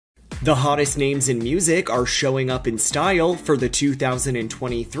The hottest names in music are showing up in style for the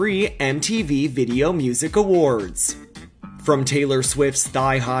 2023 MTV Video Music Awards. From Taylor Swift's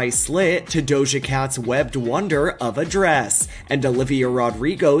thigh-high slit to Doja Cat's webbed wonder of a dress and Olivia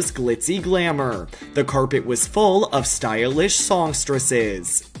Rodrigo's glitzy glamour, the carpet was full of stylish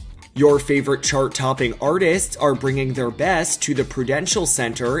songstresses. Your favorite chart-topping artists are bringing their best to the Prudential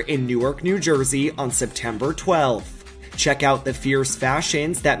Center in Newark, New Jersey on September 12th. Check out the fierce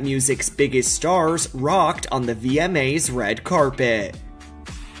fashions that music's biggest stars rocked on the VMAs red carpet.